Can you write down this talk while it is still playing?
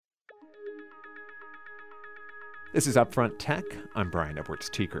This is Upfront Tech. I'm Brian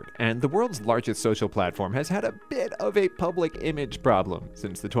Edwards-Tiekert, and the world's largest social platform has had a bit of a public image problem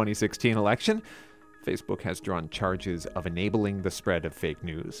since the 2016 election. Facebook has drawn charges of enabling the spread of fake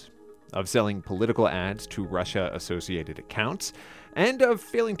news, of selling political ads to Russia-associated accounts, and of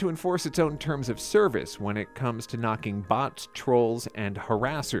failing to enforce its own terms of service when it comes to knocking bots, trolls, and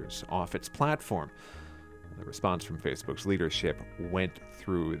harassers off its platform. The response from Facebook's leadership went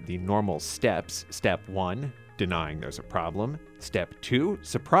through the normal steps. Step 1, denying there's a problem. Step 2,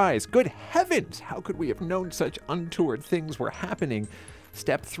 surprise. Good heavens, how could we have known such untoward things were happening?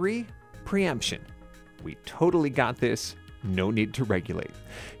 Step 3, preemption. We totally got this. No need to regulate.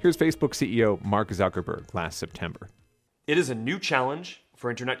 Here's Facebook CEO Mark Zuckerberg last September. It is a new challenge for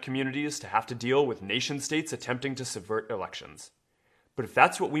internet communities to have to deal with nation-states attempting to subvert elections. But if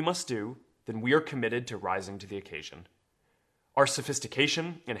that's what we must do, then we are committed to rising to the occasion. Our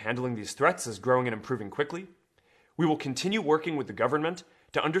sophistication in handling these threats is growing and improving quickly. We will continue working with the government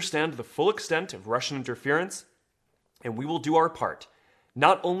to understand the full extent of Russian interference, and we will do our part,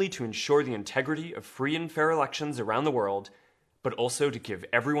 not only to ensure the integrity of free and fair elections around the world, but also to give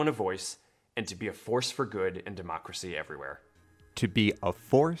everyone a voice and to be a force for good and democracy everywhere. To be a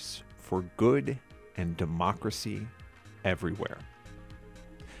force for good and democracy everywhere.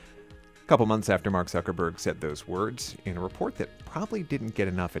 A couple months after Mark Zuckerberg said those words, in a report that probably didn't get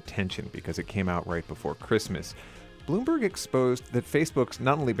enough attention because it came out right before Christmas, Bloomberg exposed that Facebook's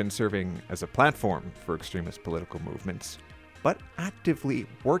not only been serving as a platform for extremist political movements, but actively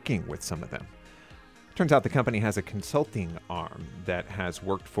working with some of them. Turns out the company has a consulting arm that has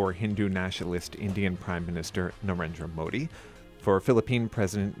worked for Hindu nationalist Indian Prime Minister Narendra Modi, for Philippine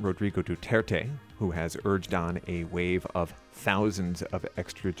President Rodrigo Duterte, who has urged on a wave of thousands of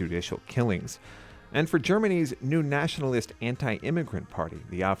extrajudicial killings, and for Germany's new nationalist anti-immigrant party,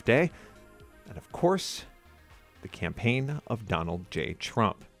 the AfD, and of course, the campaign of Donald J.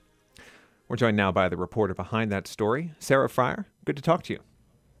 Trump. We're joined now by the reporter behind that story, Sarah Fryer. Good to talk to you.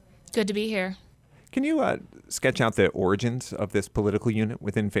 Good to be here. Can you sketch out the origins of this political unit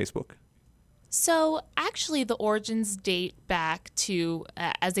within Facebook? So actually, the origins date back to,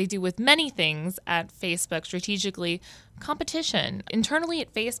 as they do with many things at Facebook strategically, competition. Internally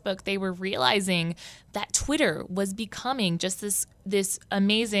at Facebook, they were realizing that Twitter was becoming just this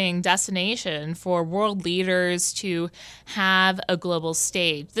amazing destination for world leaders to have a global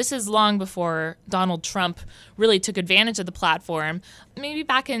stage. This is long before Donald Trump really took advantage of the platform, maybe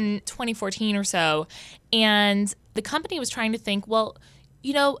back in 2014 or so. And the company was trying to think, well,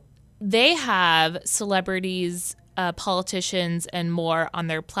 they have celebrities, politicians, and more on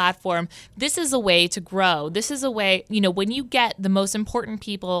their platform. This is a way to grow. This is a way, when you get the most important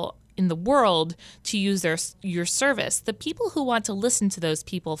people in the world to use your service, the people who want to listen to those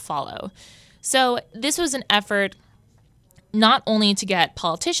people follow. So this was an effort not only to get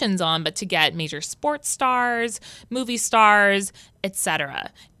politicians on, but to get major sports stars, movie stars,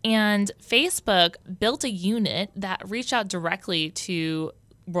 etc. And Facebook built a unit that reached out directly to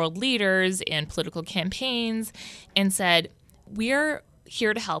world leaders and political campaigns and said, we're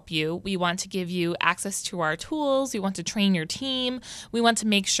here to help you. We want to give you access to our tools. We want to train your team. We want to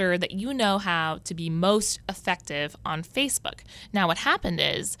make sure that you know how to be most effective on Facebook. Now, what happened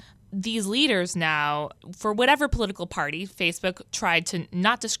is these leaders now, for whatever political party, Facebook tried to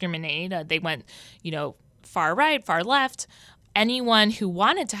not discriminate. They went, far right, far left. Anyone who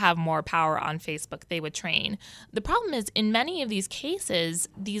wanted to have more power on Facebook, they would train. The problem is, in many of these cases,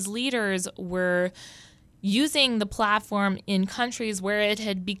 these leaders were using the platform in countries where it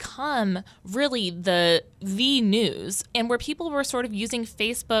had become really the news, and where people were sort of using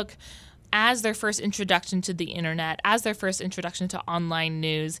Facebook as their first introduction to the internet, as their first introduction to online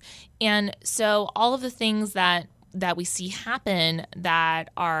news. And so all of the things that we see happen that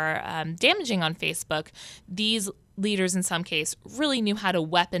are damaging on Facebook, these leaders in some case really knew how to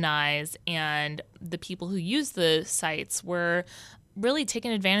weaponize, and the people who used the sites were really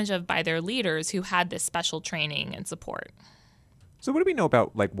taken advantage of by their leaders who had this special training and support. So what do we know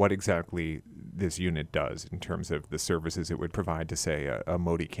about what exactly this unit does in terms of the services it would provide to, say, a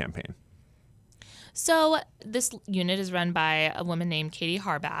Modi campaign? So this unit is run by a woman named Katie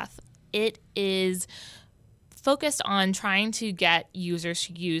Harbath. It is focused on trying to get users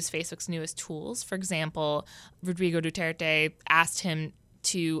to use Facebook's newest tools. For example, Rodrigo Duterte asked him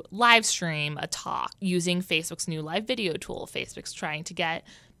to live stream a talk using Facebook's new live video tool. Facebook's trying to get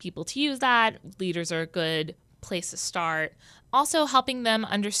people to use that. Leaders are a good place to start. Also helping them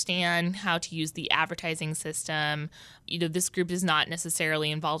understand how to use the advertising system. This group is not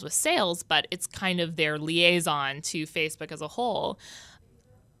necessarily involved with sales, but it's kind of their liaison to Facebook as a whole.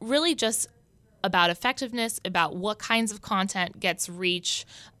 Really just about effectiveness, about what kinds of content gets reach,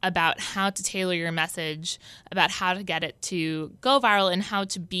 about how to tailor your message, about how to get it to go viral, and how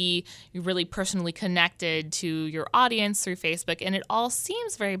to be really personally connected to your audience through Facebook. And it all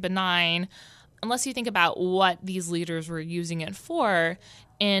seems very benign unless you think about what these leaders were using it for.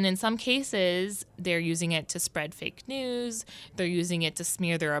 And in some cases, they're using it to spread fake news. They're using it to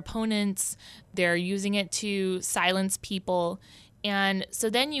smear their opponents. They're using it to silence people. And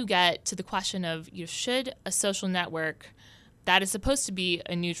so then you get to the question of, should a social network that is supposed to be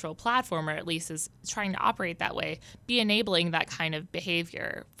a neutral platform, or at least is trying to operate that way, be enabling that kind of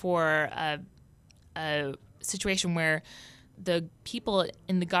behavior for a situation where the people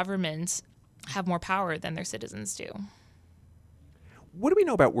in the government have more power than their citizens do? What do we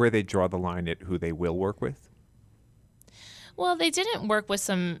know about where they draw the line at who they will work with? Well, they didn't work with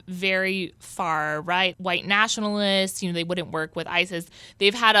some very far right white nationalists. They wouldn't work with ISIS.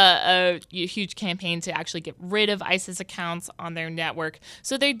 They've had a huge campaign to actually get rid of ISIS accounts on their network.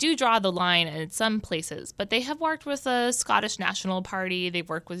 So they do draw the line in some places. But they have worked with the Scottish National Party. They've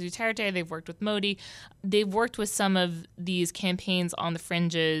worked with Duterte. They've worked with Modi. They've worked with some of these campaigns on the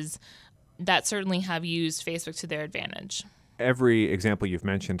fringes that certainly have used Facebook to their advantage. Every example you've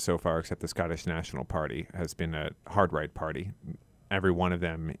mentioned so far, except the Scottish National Party, has been a hard-right party. Every one of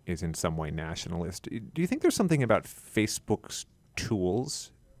them is in some way nationalist. Do you think there's something about Facebook's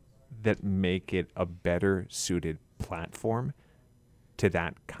tools that make it a better suited platform to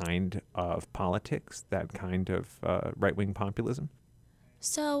that kind of politics, that kind of right-wing populism?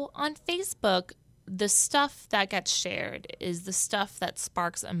 So on Facebook, the stuff that gets shared is the stuff that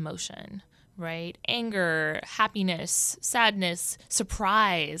sparks emotion. Right? Anger, happiness, sadness,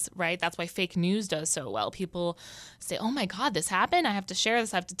 surprise, right? That's why fake news does so well. People say, oh my God, this happened. I have to share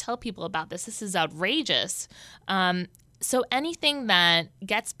this. I have to tell people about this. This is outrageous. So anything that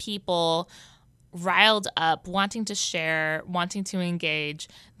gets people riled up, wanting to share, wanting to engage,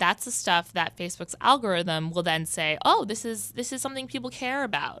 that's the stuff that Facebook's algorithm will then say, oh, this is something people care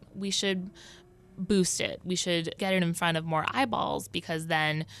about. We should boost it. We should get it in front of more eyeballs, because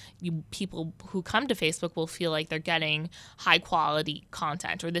then people who come to Facebook will feel like they're getting high quality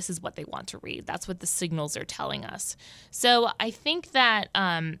content, or this is what they want to read. That's what the signals are telling us. So I think that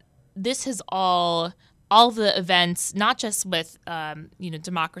this has all the events, not just with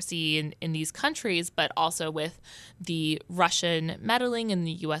democracy in these countries, but also with the Russian meddling in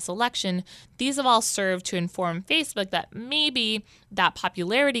the U.S. election, these have all served to inform Facebook that maybe that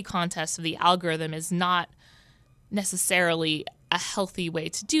popularity contest of the algorithm is not necessarily a healthy way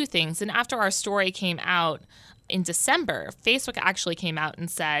to do things. And after our story came out in December, Facebook actually came out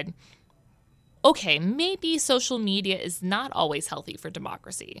and said, okay, maybe social media is not always healthy for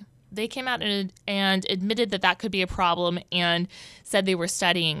democracy. They came out and admitted that could be a problem and said they were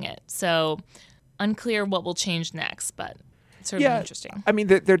studying it. So unclear what will change next, but certainly interesting. I mean,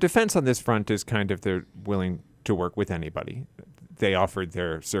 their defense on this front is kind of they're willing to work with anybody. They offered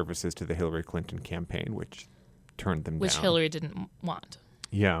their services to the Hillary Clinton campaign, which turned them down. Which Hillary didn't want.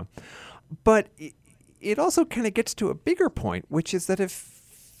 Yeah. But it also kind of gets to a bigger point, which is that if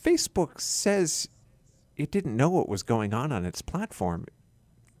Facebook says it didn't know what was going on its platform,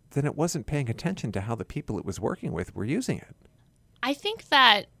 then it wasn't paying attention to how the people it was working with were using it. I think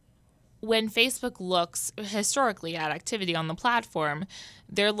that when Facebook looks historically at activity on the platform,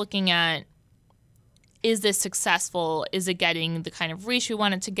 they're looking at, is this successful? Is it getting the kind of reach we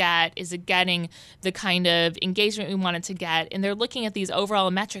want it to get? Is it getting the kind of engagement we want it to get? And they're looking at these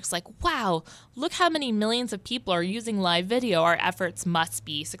overall metrics like, wow, look how many millions of people are using live video. Our efforts must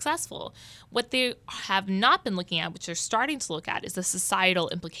be successful. What they have not been looking at, which they're starting to look at, is the societal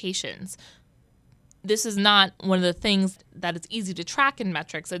implications. This is not one of the things that is easy to track in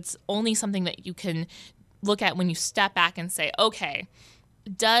metrics. It's only something that you can look at when you step back and say, okay,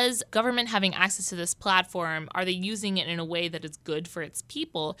 does government having access to this platform, are they using it in a way that is good for its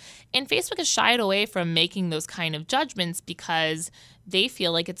people? And Facebook has shied away from making those kind of judgments because they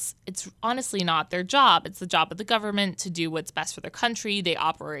feel like it's honestly not their job. It's the job of the government to do what's best for their country. They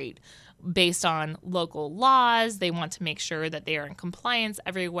operate based on local laws. They want to make sure that they are in compliance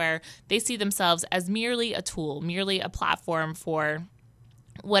everywhere. They see themselves as merely a tool, merely a platform for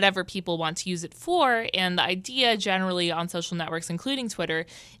whatever people want to use it for. And the idea generally on social networks, including Twitter,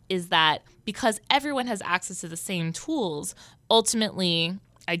 is that because everyone has access to the same tools, ultimately,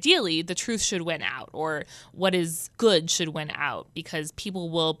 ideally, the truth should win out, or what is good should win out, because people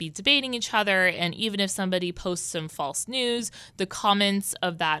will be debating each other. And even if somebody posts some false news, the comments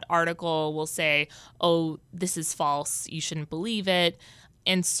of that article will say, oh, this is false, you shouldn't believe it.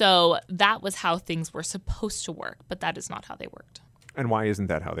 And so that was how things were supposed to work, but that is not how they worked. And why isn't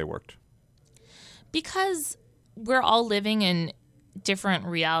that how they worked? Because we're all living in different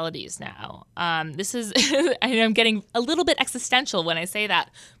realities now. This is, I'm getting a little bit existential when I say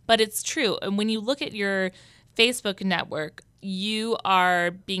that, but it's true. And when you look at your Facebook network, you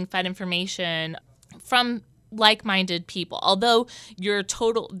are being fed information from like-minded people. Although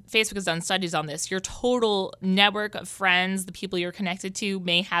Facebook has done studies on this, your total network of friends, the people you're connected to,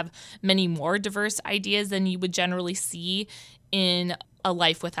 may have many more diverse ideas than you would generally see in a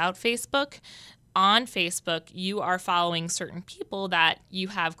life without Facebook. On Facebook, you are following certain people that you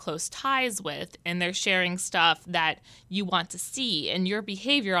have close ties with, and they're sharing stuff that you want to see. And your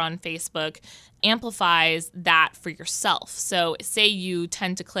behavior on Facebook amplifies that for yourself. So say you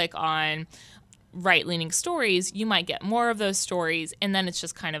tend to click on right-leaning stories, you might get more of those stories, and then it's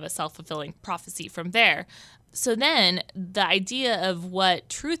just kind of a self-fulfilling prophecy from there. So then the idea of what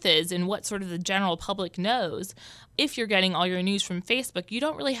truth is and what sort of the general public knows, if you're getting all your news from Facebook, you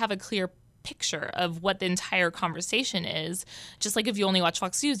don't really have a clear picture of what the entire conversation is. Just like if you only watch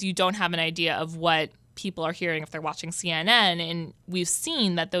Fox News, you don't have an idea of what people are hearing if they're watching CNN. And we've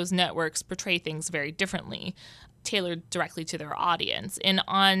seen that those networks portray things very differently, tailored directly to their audience. And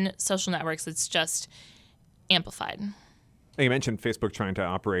on social networks, it's just amplified. You mentioned Facebook trying to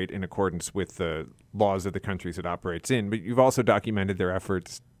operate in accordance with the laws of the countries it operates in, but you've also documented their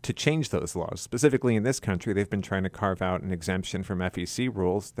efforts to change those laws. Specifically in this country, they've been trying to carve out an exemption from FEC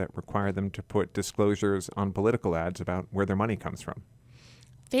rules that require them to put disclosures on political ads about where their money comes from.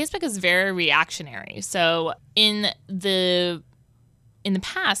 Facebook is very reactionary. So in the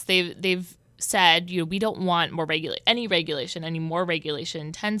past, they've said, we don't want any more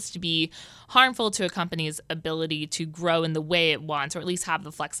regulation tends to be harmful to a company's ability to grow in the way it wants, or at least have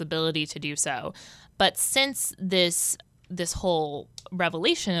the flexibility to do so. But since this whole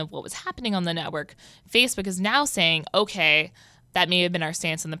revelation of what was happening on the network, Facebook is now saying, okay, that may have been our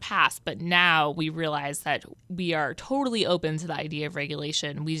stance in the past, but now we realize that we are totally open to the idea of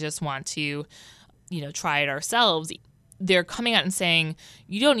regulation. We just want to, try it ourselves. They're coming out and saying,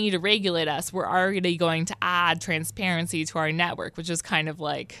 you don't need to regulate us. We're already going to add transparency to our network, which is kind of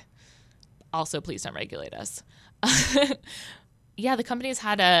like, also, please don't regulate us. Yeah, the company's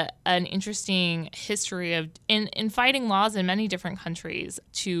had an interesting history of in fighting laws in many different countries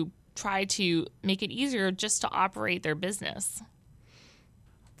to try to make it easier just to operate their business.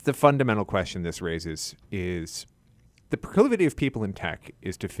 The fundamental question this raises is the proclivity of people in tech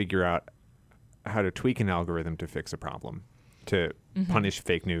is to figure out how to tweak an algorithm to fix a problem, to punish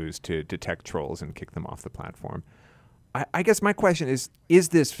fake news, to detect trolls and kick them off the platform. I guess my question is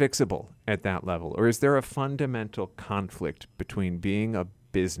this fixable at that level? Or is there a fundamental conflict between being a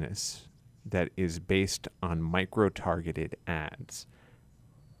business that is based on micro-targeted ads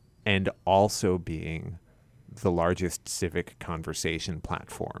and also being the largest civic conversation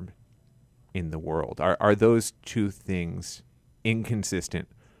platform in the world? Are those two things inconsistent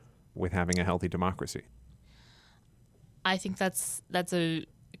with having a healthy democracy? I think that's a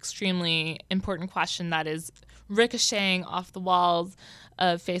extremely important question that is ricocheting off the walls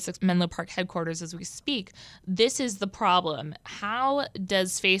of Facebook's Menlo Park headquarters as we speak. This is the problem. How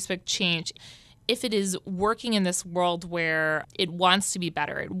does Facebook change if it is working in this world where it wants to be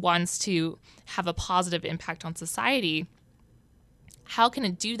better, it wants to have a positive impact on society? How can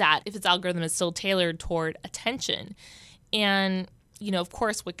it do that if its algorithm is still tailored toward attention? And, of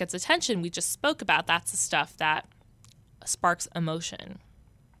course, what gets attention, we just spoke about, that's the stuff that sparks emotion.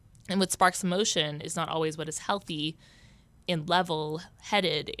 And what sparks emotion is not always what is healthy and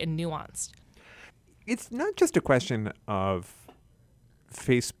level-headed and nuanced. It's not just a question of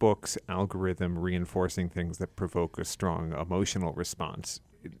Facebook's algorithm reinforcing things that provoke a strong emotional response.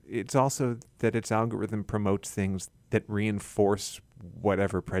 It's also that its algorithm promotes things that reinforce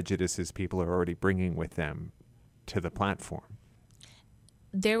whatever prejudices people are already bringing with them to the platform.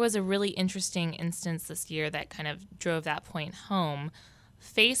 There was a really interesting instance this year that kind of drove that point home.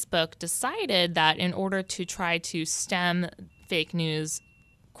 Facebook decided that in order to try to stem fake news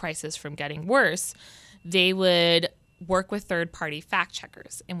crisis from getting worse, they would work with third-party fact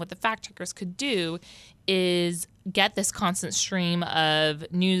checkers. And what the fact checkers could do is get this constant stream of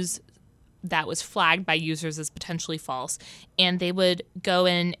news that was flagged by users as potentially false, and they would go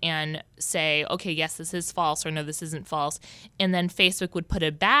in and say, okay, yes, this is false, or no, this isn't false. And then Facebook would put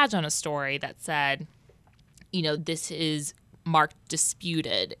a badge on a story that said, this is marked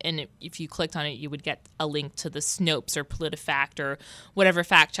disputed, and if you clicked on it, you would get a link to the Snopes or PolitiFact or whatever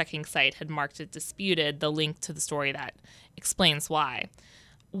fact-checking site had marked it disputed, the link to the story that explains why.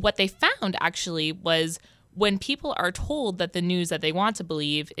 What they found actually was when people are told that the news that they want to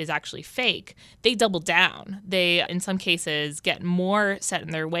believe is actually fake, they double down. They, in some cases, get more set in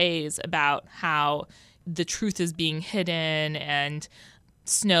their ways about how the truth is being hidden and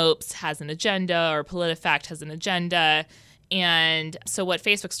Snopes has an agenda or PolitiFact has an agenda. And so what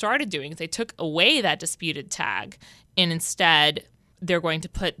Facebook started doing is they took away that disputed tag, and instead they're going to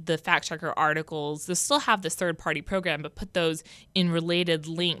put the fact checker articles, they'll still have this third-party program, but put those in related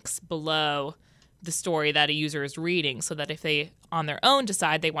links below the story that a user is reading, so that if they on their own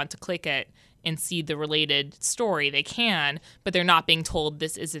decide they want to click it and see the related story, they can, but they're not being told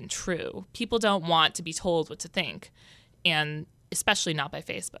this isn't true. People don't want to be told what to think, and especially not by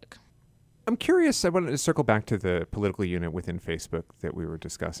Facebook. I'm curious, I wanted to circle back to the political unit within Facebook that we were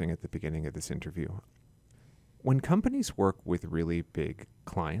discussing at the beginning of this interview. When companies work with really big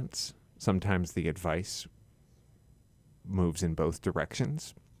clients, sometimes the advice moves in both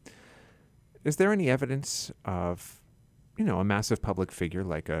directions. Is there any evidence of, a massive public figure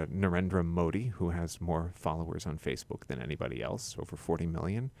like a Narendra Modi, who has more followers on Facebook than anybody else, over 40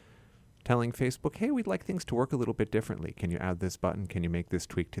 million, telling Facebook, hey, we'd like things to work a little bit differently. Can you add this button? Can you make this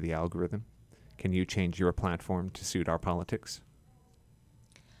tweak to the algorithm? Can you change your platform to suit our politics?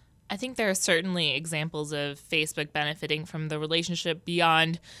 I think there are certainly examples of Facebook benefiting from the relationship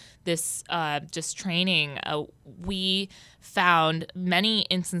beyond this just training. We found many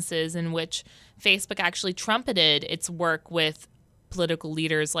instances in which Facebook actually trumpeted its work with political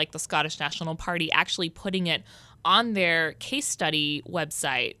leaders like the Scottish National Party, actually putting it on their case study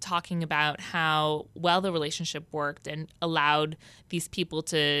website, talking about how well the relationship worked and allowed these people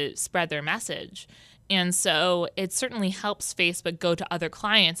to spread their message. And so it certainly helps Facebook go to other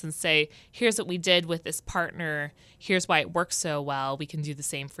clients and say, here's what we did with this partner. Here's why it works so well. We can do the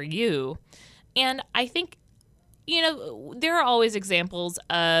same for you. And I think, there are always examples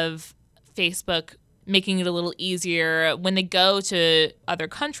of Facebook making it a little easier. When they go to other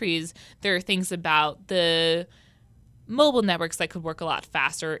countries, there are things about the mobile networks that could work a lot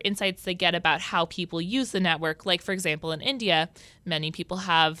faster, insights they get about how people use the network. Like, for example, in India, many people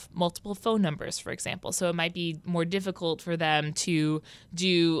have multiple phone numbers, for example. So it might be more difficult for them to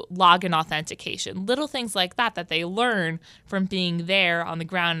do login authentication. Little things like that they learn from being there on the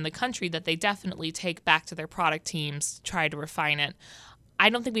ground in the country that they definitely take back to their product teams to try to refine it. I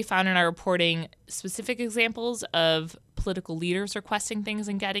don't think we found in our reporting specific examples of political leaders requesting things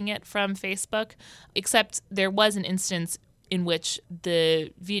and getting it from Facebook, except there was an instance in which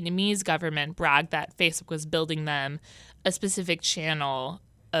the Vietnamese government bragged that Facebook was building them a specific channel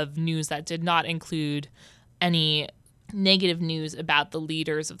of news that did not include any negative news about the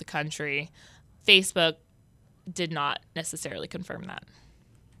leaders of the country. Facebook did not necessarily confirm that.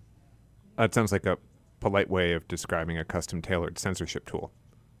 That sounds like a polite way of describing a custom-tailored censorship tool.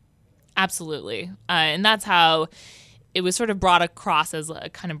 Absolutely. And that's how it was sort of brought across as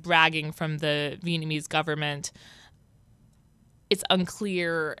a kind of bragging from the Vietnamese government. It's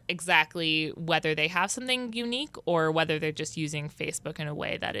unclear exactly whether they have something unique or whether they're just using Facebook in a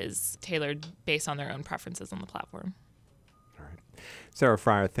way that is tailored based on their own preferences on the platform. All right. Sarah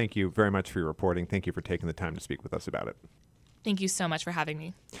Fryer, thank you very much for your reporting. Thank you for taking the time to speak with us about it. Thank you so much for having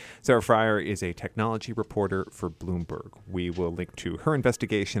me. Sarah Fryer is a technology reporter for Bloomberg. We will link to her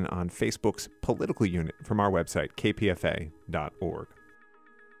investigation on Facebook's political unit from our website, kpfa.org.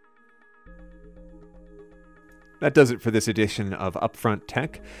 That does it for this edition of Upfront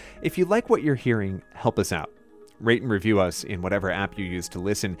Tech. If you like what you're hearing, help us out. Rate and review us in whatever app you use to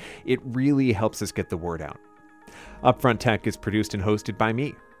listen. It really helps us get the word out. Upfront Tech is produced and hosted by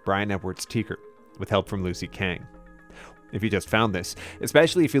me, Brian Edwards-Teeker, with help from Lucy Kang. If you just found this,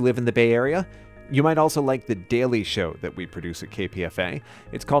 especially if you live in the Bay Area, you might also like the daily show that we produce at KPFA.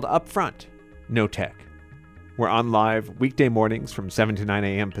 It's called Upfront, No Tech. We're on live weekday mornings from 7 to 9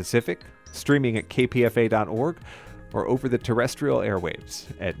 a.m. Pacific, streaming at kpfa.org, or over the terrestrial airwaves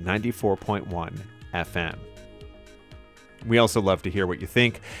at 94.1 FM. We also love to hear what you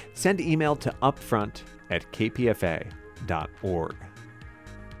think. Send email to upfront@kpfa.org.